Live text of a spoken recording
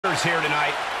Here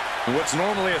tonight. What's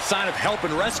normally a sign of help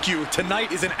and rescue,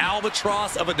 tonight is an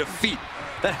albatross of a defeat.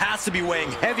 That has to be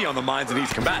weighing heavy on the minds of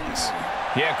these combatants.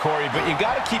 Yeah, Corey, but you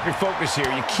got to keep your focus here.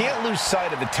 You can't lose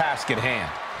sight of the task at hand.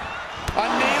 A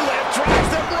knee lift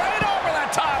drives him right over the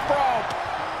top rope.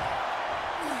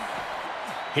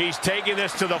 He's taking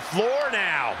this to the floor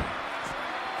now.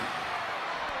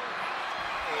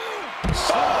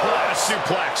 What a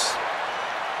suplex.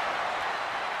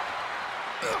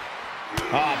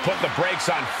 Put the brakes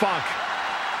on Funk.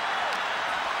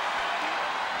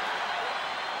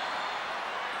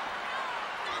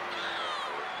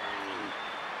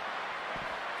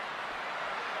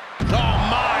 Oh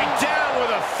my, down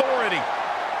with authority.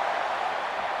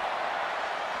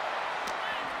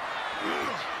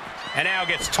 And now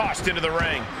gets tossed into the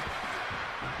ring.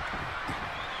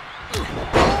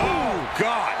 Oh,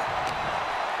 God.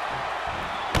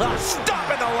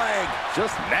 Stop in the leg.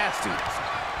 Just nasty.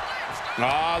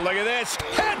 Oh, look at this.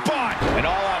 Headbutt! An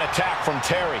all-out attack from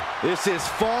Terry. This is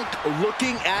Funk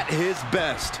looking at his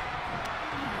best.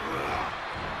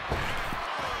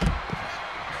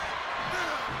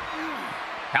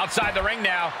 Outside the ring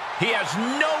now. He has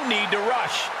no need to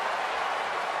rush.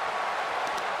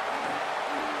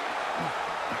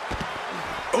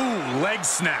 Ooh, leg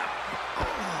snap.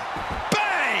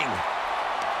 Bang!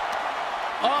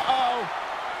 Uh-oh.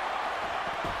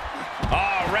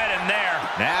 Oh, red in there.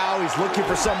 Now he's looking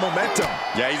for some momentum.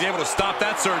 Yeah, he's able to stop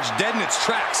that surge dead in its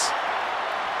tracks.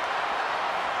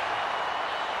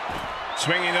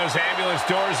 Swinging those ambulance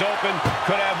doors open.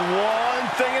 Could have one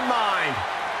thing in mind.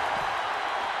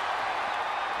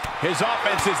 His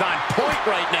offense is on point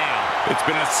right now. It's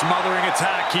been a smothering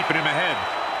attack keeping him ahead.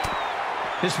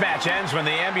 This match ends when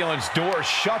the ambulance door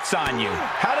shuts on you.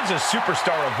 How does a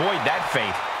superstar avoid that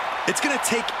fate? It's going to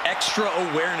take extra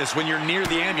awareness when you're near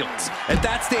the ambulance. At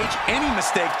that stage, any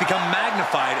mistakes become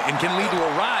magnified and can lead to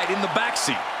a ride in the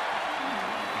backseat.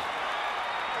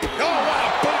 Oh, what a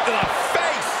boot to the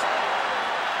face!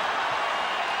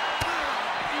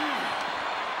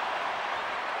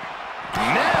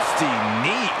 Nasty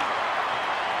knee.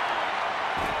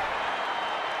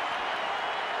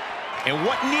 And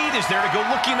what need is there to go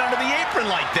looking under the apron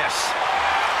like this?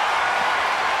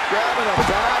 Grabbing a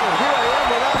bat, and here I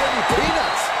am without any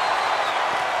peanuts.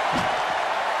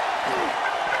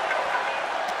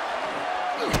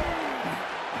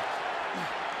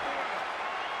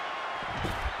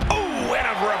 Oh, and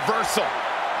a reversal.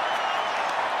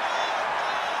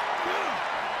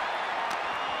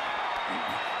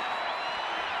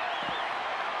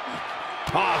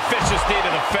 Oh, vicious knee to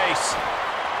the face.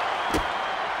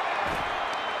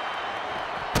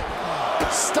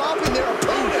 Stopping their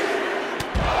opponent.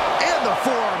 And the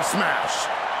forearm smash.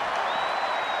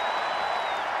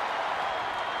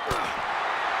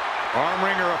 Arm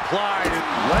wringer applied.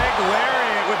 Leg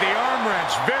lariat with the arm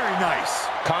wrench. Very nice.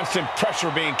 Constant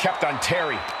pressure being kept on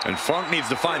Terry. And Funk needs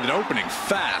to find an opening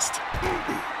fast.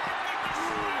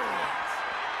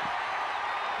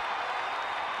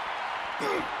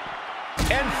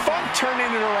 And Funk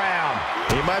turning it around.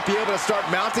 He might be able to start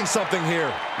mounting something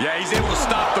here. Yeah, he's able to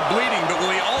stop the bleeding, but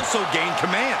will he also gain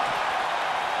command?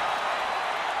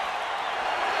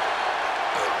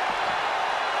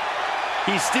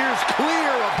 He steers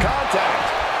clear of contact.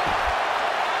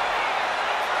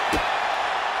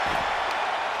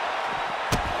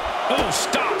 Oh,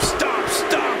 stop, stop,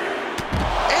 stop.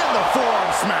 And the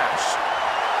forearm smash.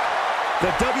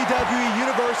 The WWE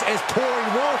Universe is pouring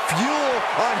more fuel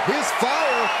on his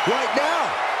fire right now.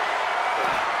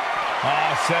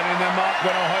 Oh, setting them up,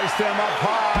 gonna hoist them up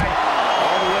high.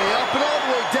 All the way up and all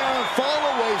the way down. Fall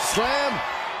away slam.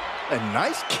 A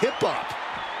nice kip up.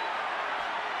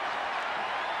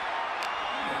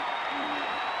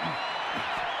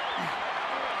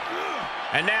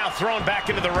 And now thrown back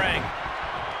into the ring.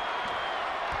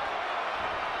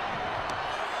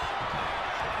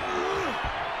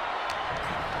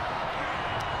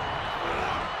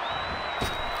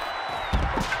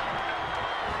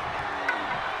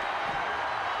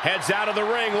 Heads out of the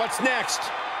ring. What's next?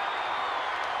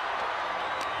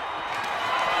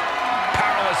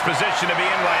 Powerless position to be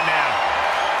in right now.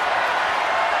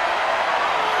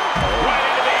 Right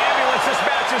into the ambulance. This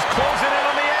match is closing in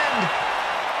on the end.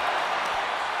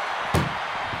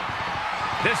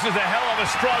 This is a hell of a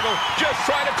struggle. Just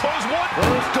trying to close one.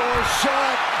 First door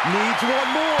shut. Needs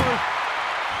one more.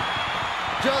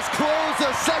 Just close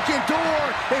the second door,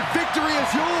 and victory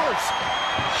is yours.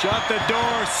 Shut the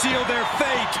door, seal their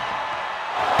fate.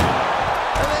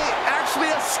 And they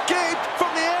actually escaped from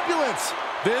the ambulance.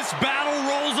 This battle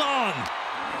rolls on.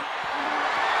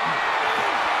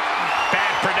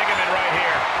 Bad predicament right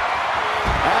here.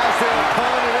 As their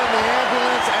opponent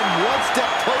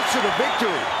to the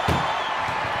victory.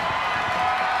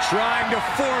 Trying to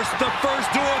force the first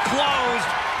door closed.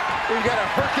 We've got a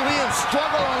Herculean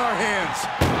struggle on our hands.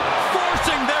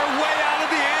 Forcing their way out of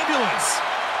the ambulance.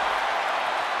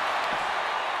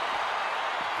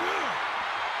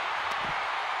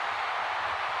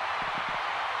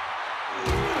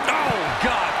 Oh,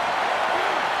 God.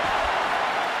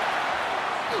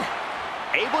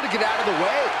 Able to get out of the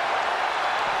way.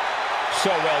 So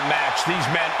well matched. These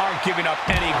men aren't giving up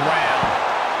any ground.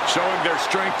 Showing their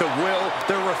strength of will,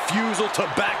 their refusal to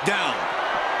back down.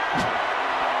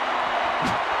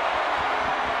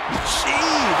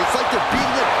 Jeez, it's like they're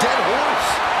beating a dead horse.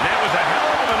 That was a hell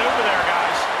of a maneuver there,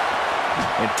 guys.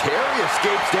 And Terry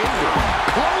escapes danger.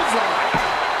 Clothesline.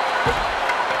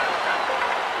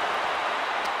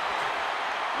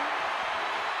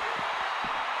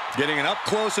 Getting an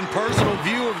up-close and personal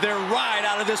view of their ride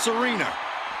out of this arena.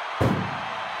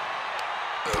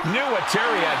 Knew what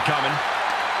Terry had coming.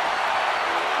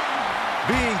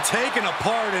 Being taken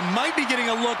apart and might be getting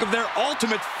a look of their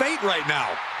ultimate fate right now.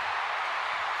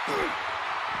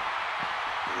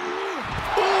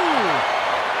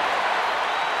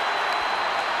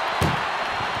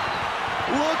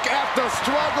 Look at the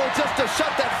struggle just to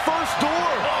shut that first door.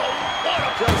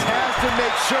 Just has to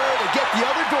make sure to get the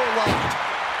other door locked.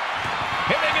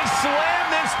 If they can slam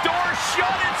this door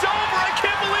shut, it's over. I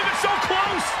can't believe it's so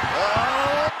close.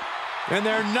 And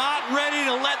they're not ready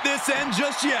to let this end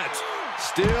just yet.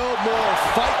 Still more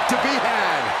fight to be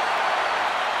had.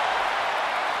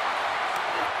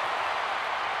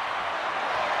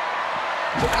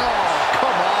 Oh,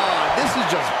 come on. This is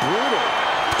just brutal.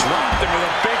 Dropped him with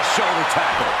a big shoulder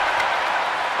tackle.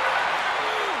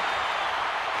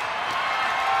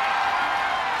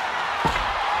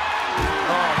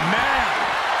 Oh, man.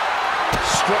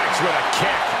 Strikes with a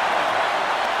kick.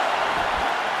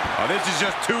 Oh, this is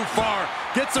just too far.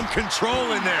 Get some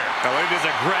control in there. Oh, it is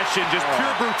aggression, just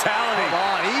pure brutality. Come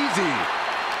on, easy.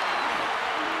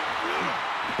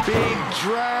 Being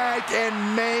dragged and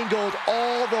mangled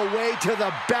all the way to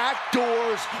the back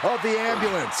doors of the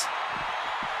ambulance.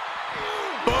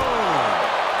 Boom.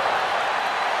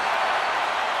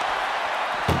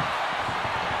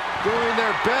 Doing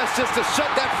their best just to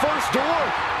shut that first door.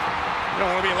 You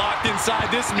don't want to be locked inside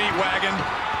this meat wagon.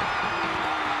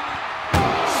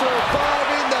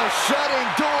 Surviving the shutting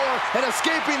door and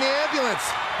escaping the ambulance.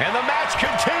 And the match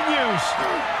continues.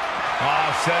 Oh,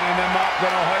 setting them up,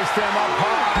 gonna hoist them up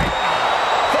high.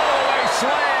 Fall-away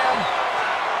slam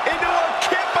into a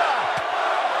kippa.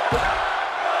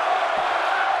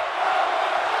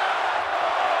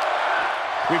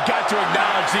 We've got to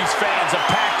acknowledge these fans, a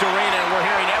packed arena, and we're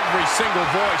hearing every single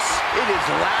voice. It is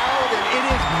loud and it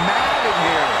is mad in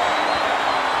here.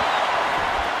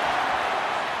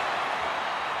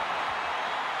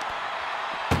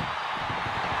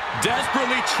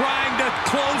 Desperately trying to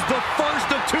close the first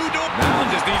of two doors. Now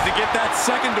just needs to get that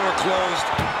second door closed.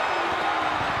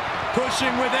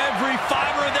 Pushing with every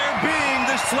fiber of their being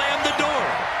to slam the door.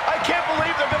 I can't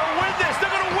believe they're going to win this. They're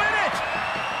going to win it.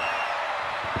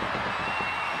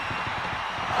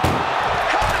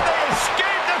 How did they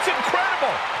escape? That's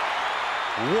incredible.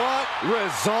 What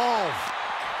resolve.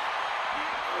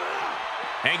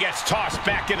 And gets tossed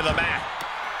back into the mat.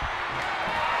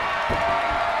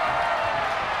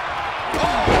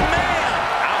 Oh, man!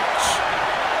 Ouch.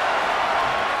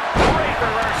 Great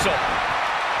reversal.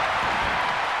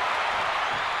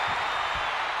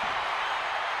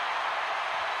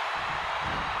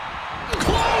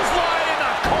 Clothesline in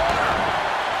the corner.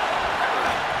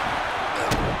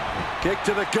 Kick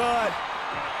to the gut.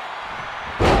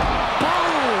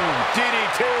 Boom!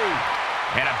 DDT.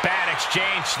 And a bad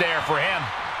exchange there for him.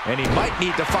 And he might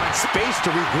need to find space to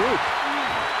regroup.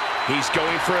 He's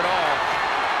going for it all.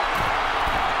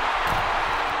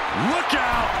 Look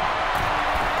out!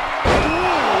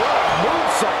 Ooh, what a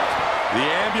moonsault. The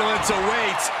ambulance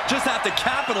awaits. Just have to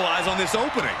capitalize on this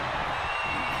opening.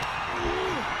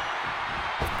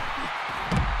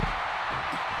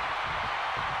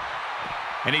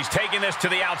 And he's taking this to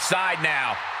the outside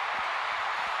now.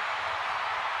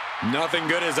 Nothing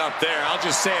good is up there. I'll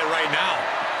just say it right now.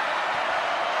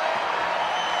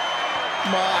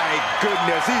 My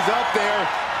goodness, he's up there.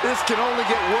 This can only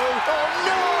get worse. Oh,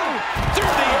 no!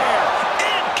 Through the air.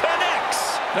 It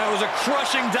connects. That was a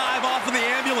crushing dive off of the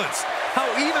ambulance. How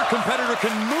either competitor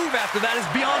can move after that is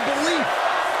beyond belief.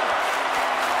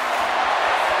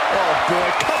 Oh, boy,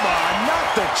 come on, not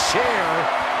the chair.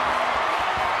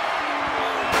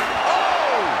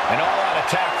 An all-out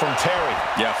attack from Terry.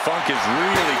 Yeah, Funk is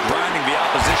really grinding the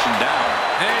opposition down.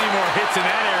 Any more hits in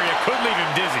that area could leave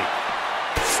him dizzy.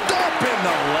 Stop in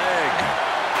the leg.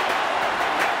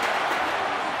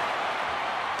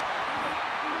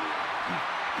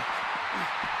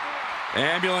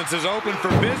 Ambulance is open for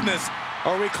business.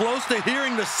 Are we close to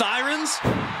hearing the sirens?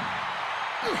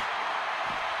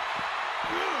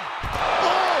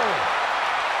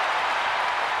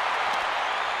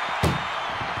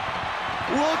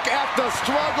 Look at the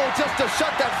struggle just to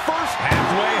shut that first.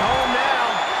 Halfway home now.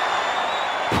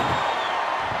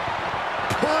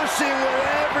 Pushing with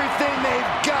everything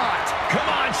they've got. Come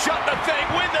on, shut the thing,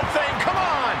 win the thing, come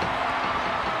on.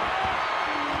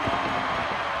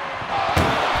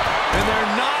 And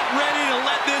they're not ready to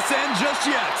let this end just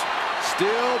yet.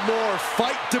 Still more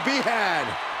fight to be had.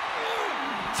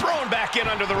 Thrown back in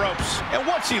under the ropes. And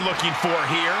what's he looking for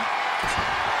here?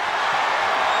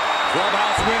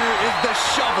 Clubhouse winner is the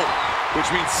shovel,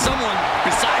 which means someone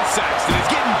besides Saxton is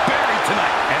getting buried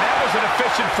tonight. And that was an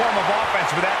efficient form of offense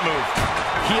with that move.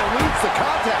 He eludes the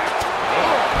contact.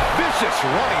 Oh, vicious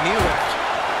running knee lift.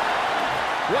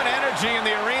 What energy in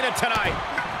the arena tonight.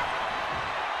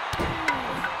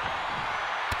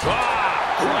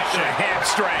 Crush a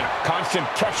hamstring. Constant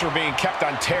pressure being kept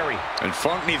on Terry. And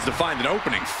Funk needs to find an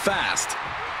opening fast.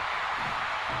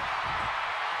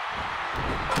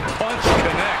 Punch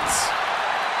connects.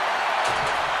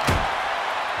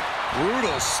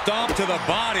 Brutal stomp to the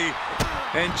body.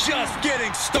 And just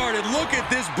getting started. Look at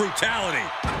this brutality.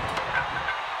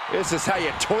 This is how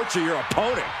you torture your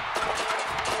opponent.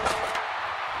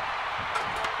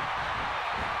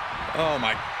 Oh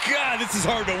my God, this is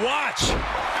hard to watch.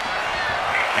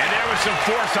 And there was some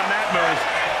force on that move.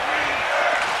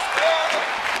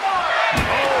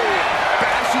 Oh,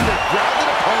 bashing the grounded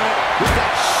opponent with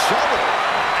that shovel.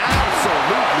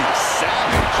 Absolutely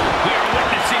savage. We are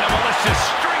witnessing a malicious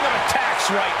string of attacks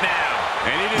right now.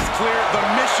 And it is clear the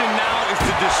mission now is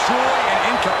to destroy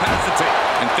and incapacitate.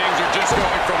 And things are just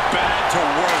going from bad to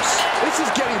worse. This is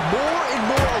getting more and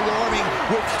more alarming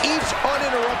with each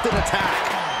uninterrupted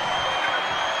attack.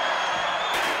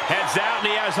 Heads out, and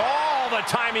he has all the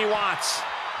time he wants.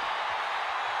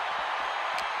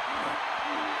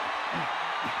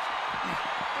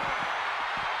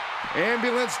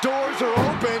 Ambulance doors are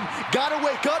open. Gotta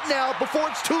wake up now before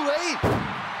it's too late.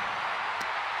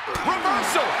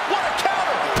 Reversal! What a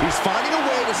counter! He's finding a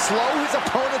way to slow his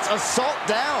opponent's assault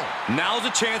down. Now's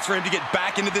a chance for him to get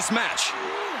back into this match.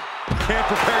 Can't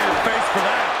prepare your face for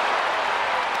that.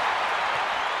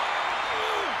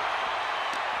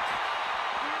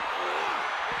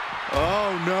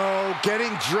 Oh no,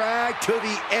 getting dragged to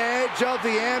the edge of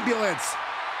the ambulance.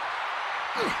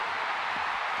 Oh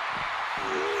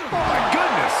my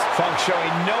goodness. Funk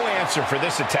showing no answer for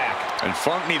this attack. And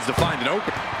Funk needs to find an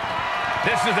opening.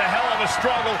 This is a hell of a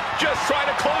struggle. Just trying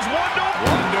to close one door.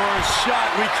 One door is shot.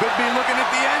 We could be looking at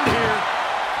the end here.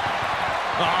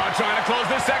 Oh, trying to close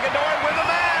this second door and win the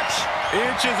match.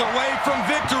 Inches away from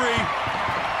victory.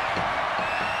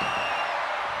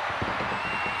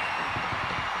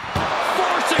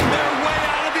 Forcing their way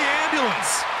out of the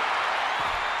ambulance.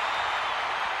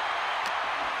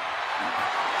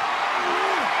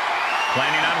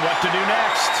 Planning on what to do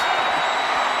next.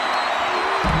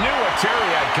 Knew what Terry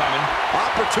had coming.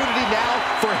 Opportunity now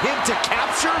for him to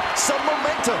capture some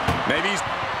momentum. Maybe he's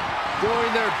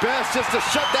doing their best just to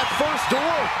shut that first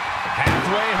door.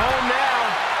 Halfway home now.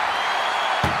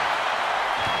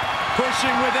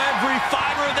 pushing with every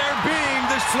fiber of their being.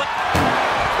 There's no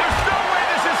way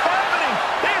this is happening.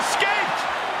 They escaped.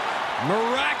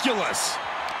 Miraculous.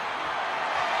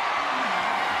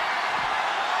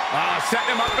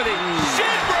 Setting him up for the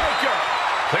shin breaker.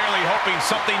 Clearly hoping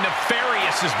something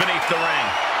nefarious is beneath the ring.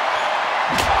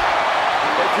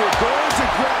 If you're going to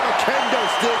grab a kendo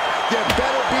stick, you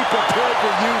better be prepared to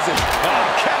use it.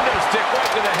 Kendo stick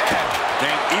right to the head.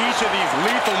 And each of these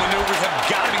lethal maneuvers have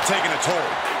got to be taking a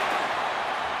toll.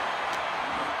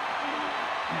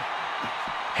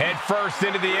 Head first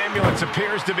into the ambulance,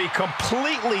 appears to be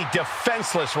completely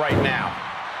defenseless right now.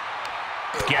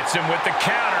 Gets him with the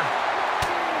counter.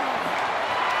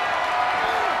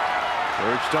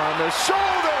 Perched on the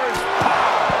shoulders.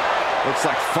 Looks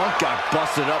like Funk got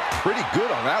busted up pretty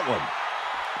good on that one.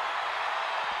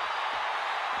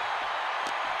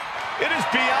 It is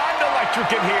beyond electric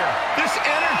in here. This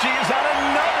energy is on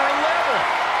another level.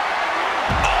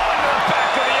 Oh, into the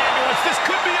back of the ambulance. This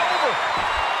could be over.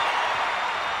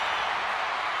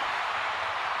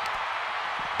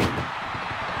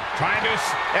 Trying to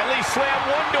at least slam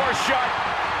one door shut.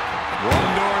 One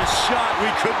door is shut. We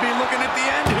could be looking at the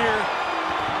end here.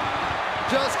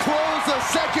 Just close the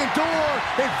second door,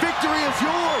 and victory is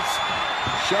yours.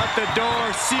 Shut the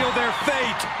door, seal their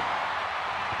fate.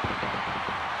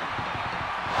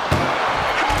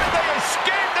 How did they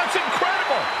escape? That's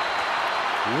incredible.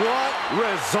 What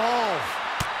resolve.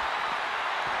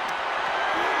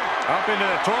 Up into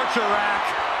the torture rack.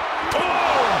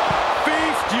 Oh!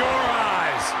 Feast your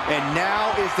eyes. And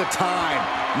now is the time.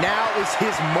 Now is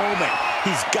his moment.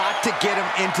 He's got to get him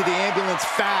into the ambulance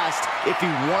fast if he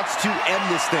wants to end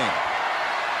this thing.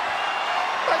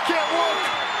 I can't look.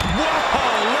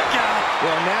 Whoa, look out.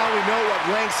 Well, now we know what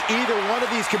lengths either one of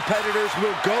these competitors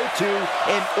will go to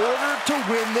in order to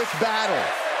win this battle.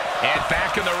 And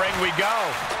back in the ring we go.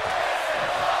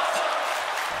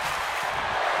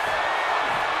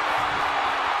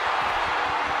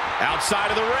 Outside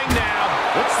of the ring now.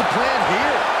 What's the plan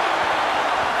here?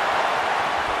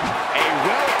 A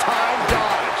well-timed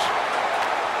dodge.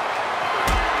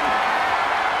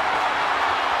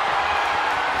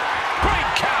 Great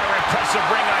counter. Impressive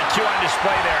ring IQ on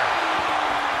display there.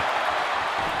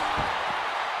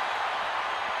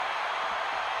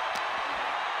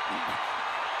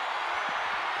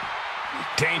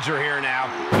 Danger here now.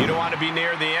 You don't want to be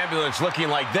near the ambulance looking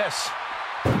like this.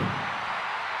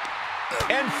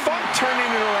 And Funk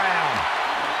turning it around.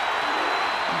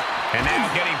 And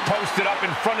now getting posted up in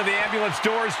front of the ambulance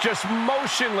doors, just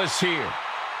motionless here.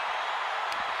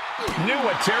 Knew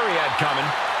what Terry had coming.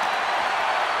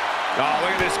 Oh,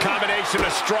 look at this combination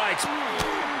of strikes.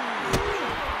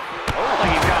 Oh,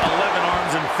 he's got 11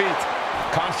 arms and feet.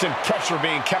 Constant pressure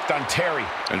being kept on Terry.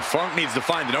 And Funk needs to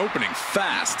find an opening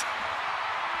fast.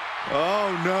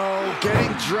 Oh, no.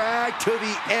 Getting dragged to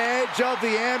the edge of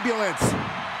the ambulance.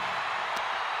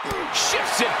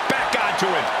 Shifts it back onto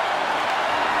him.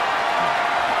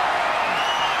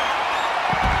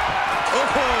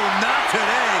 Oh, not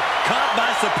today. Caught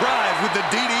by surprise with the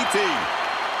DDT.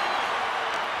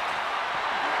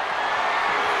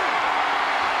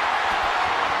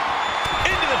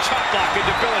 Into the chop block, a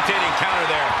debilitating counter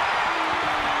there.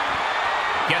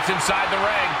 Gets inside the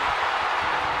ring.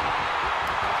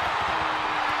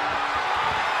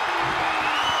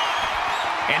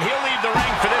 And he'll leave the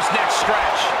ring for this next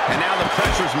stretch. And now the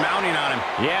pressure's mounting on him.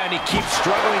 Yeah, and he keeps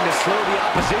struggling to slow the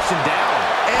opposition down.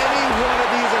 Any one of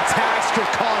these attacks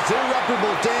could cause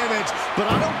irreparable damage,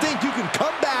 but I don't think you can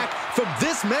come back from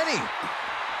this many.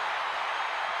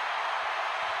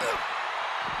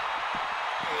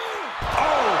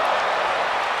 Oh!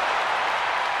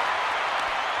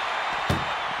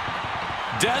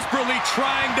 Desperately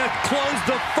trying to close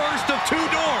the first of two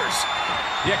doors.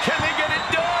 Yeah, can they get it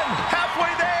done?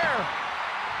 Halfway there.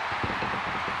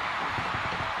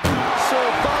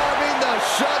 Surviving the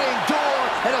shutting door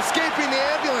and escaping the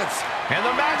ambulance. And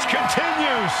the match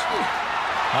continues.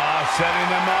 Setting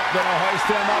them up, gonna hoist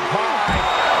them up high.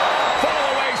 Fall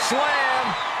away slam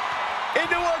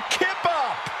into a kip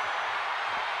up.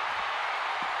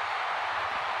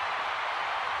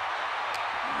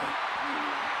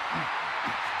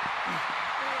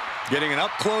 Getting an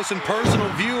up-close and personal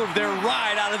view of their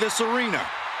ride out of this arena.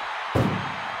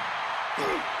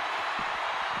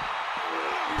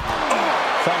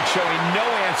 Funk showing no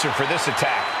answer for this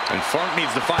attack. And Funk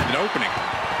needs to find an opening.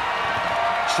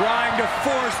 Trying to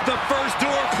force the first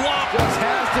door clogged. Just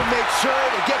has to make sure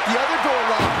to get the other door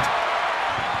locked.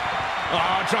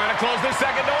 Oh, trying to close the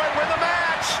second door and win the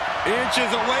match. Inches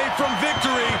away from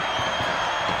victory.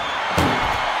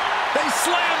 They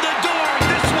slam